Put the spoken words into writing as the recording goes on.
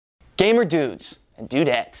Gamer dudes and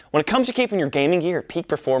dudettes, when it comes to keeping your gaming gear at peak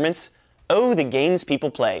performance, oh, the games people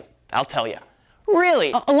play, I'll tell you. Really,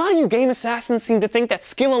 a lot of you game assassins seem to think that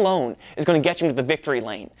skill alone is going to get you into the victory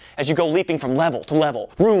lane as you go leaping from level to level,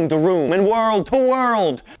 room to room, and world to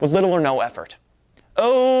world with little or no effort.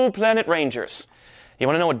 Oh, Planet Rangers. You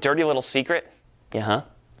want to know a dirty little secret? Yeah, huh?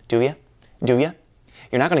 Do ya? Do ya?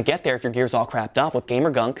 You're not going to get there if your gear's all crapped up with gamer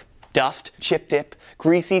gunk, dust, chip dip,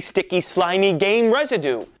 greasy, sticky, slimy game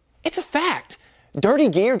residue. It's a fact. Dirty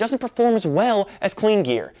gear doesn't perform as well as clean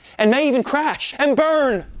gear, and may even crash and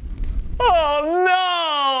burn.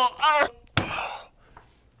 Oh no!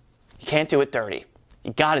 You can't do it dirty.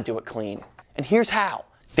 You gotta do it clean. And here's how.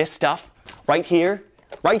 This stuff, right here,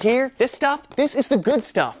 this stuff, this is the good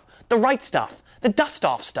stuff, the right stuff, the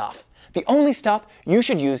dust-off stuff. The only stuff you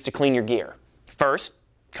should use to clean your gear. First,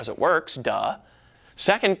 because it works, duh.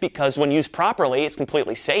 Second, because when used properly, it's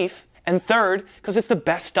completely safe. And third, because it's the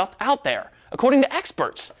best stuff out there, according to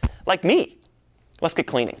experts, like me. Let's get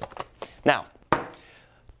cleaning. Now,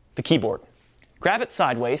 the keyboard. Grab it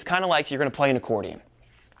sideways, kind of like you're going to play an accordion.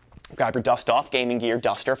 Grab your dust-off gaming gear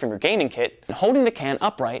duster from your gaming kit, and holding the can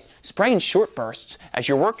upright, spray in short bursts as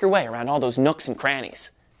you work your way around all those nooks and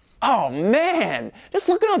crannies. Oh man, just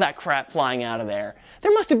look at all that crap flying out of there.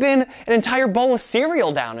 There must have been an entire bowl of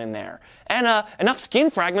cereal down in there, and enough skin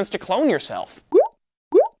fragments to clone yourself.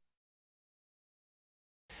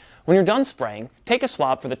 When you're done spraying, take a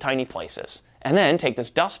swab for the tiny places, and then take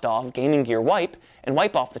this dust-off gaming gear wipe and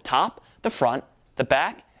wipe off the top, the front, the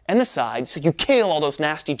back, and the sides so you kill all those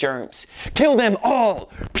nasty germs. Kill them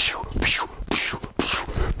all!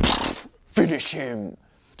 Finish him!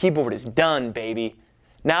 Keyboard is done, baby.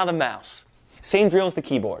 Now the mouse. Same drill as the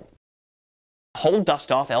keyboard. Hold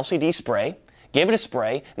dust-off LCD spray, give it a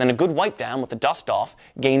spray, and then a good wipe down with the dust-off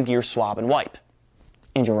Game Gear swab and wipe.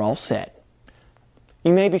 And you're all set.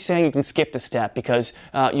 You may be saying you can skip the step because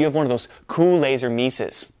you have one of those cool laser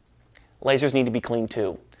mises. Lasers need to be cleaned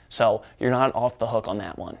too, so you're not off the hook on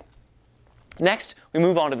that one. Next, we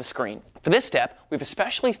move on to the screen. For this step, we've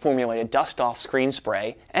especially formulated dust-off screen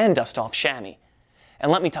spray and dust-off chamois.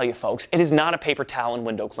 And let me tell you folks, it is not a paper towel and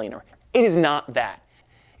window cleaner. It is not that.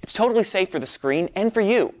 It's totally safe for the screen and for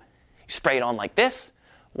you. You spray it on like this,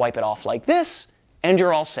 wipe it off like this, and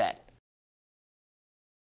you're all set.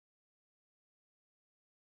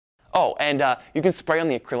 Oh, and you can spray on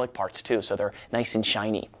the acrylic parts too, so they're nice and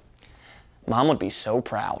shiny. Mom would be so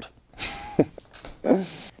proud.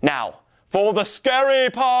 Now, for the scary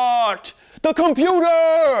part, the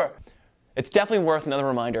computer! It's definitely worth another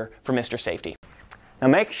reminder for Mr. Safety. Now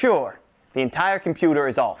make sure the entire computer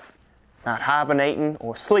is off. Not hibernating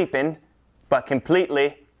or sleeping, but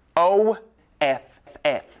completely OFF.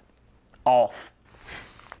 Off.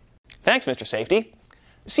 Thanks, Mr. Safety.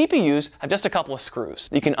 CPUs have just a couple of screws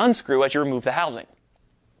you can unscrew as you remove the housing.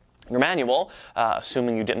 Your manual,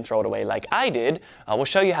 assuming you didn't throw it away like I did, will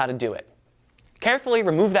show you how to do it. Carefully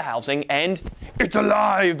remove the housing and it's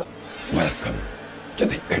alive! Welcome to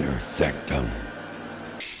the inner sanctum.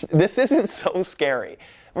 This isn't so scary.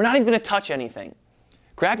 We're not even going to touch anything.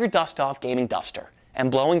 Grab your dust-off gaming duster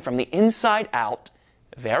and blowing from the inside out,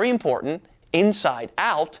 very important, inside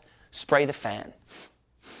out, spray the fan.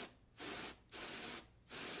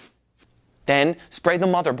 Then spray the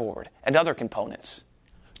motherboard and other components.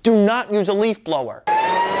 Do not use a leaf blower.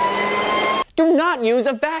 Do not use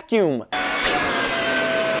a vacuum.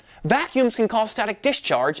 Vacuums can cause static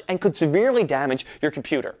discharge and could severely damage your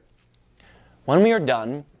computer. When we are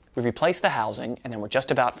done, we replace the housing and then we're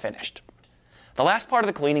just about finished. The last part of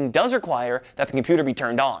the cleaning does require that the computer be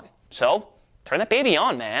turned on. So, turn that baby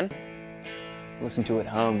on, man. Listen to it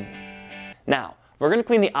hum. Now, we're going to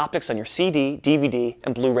clean the optics on your CD, DVD,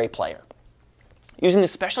 and Blu-ray player. Using the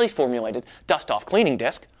specially formulated dust-off cleaning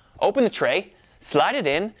disc, open the tray, slide it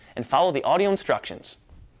in, and follow the audio instructions.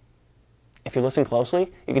 If you listen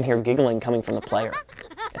closely, you can hear giggling coming from the player.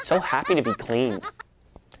 It's so happy to be cleaned.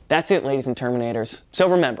 That's it, ladies and Terminators. So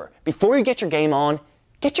remember, before you get your game on,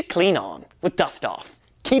 get your clean on with dust-off.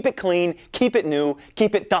 Keep it clean, keep it new,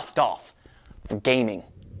 keep it dust-off for gaming.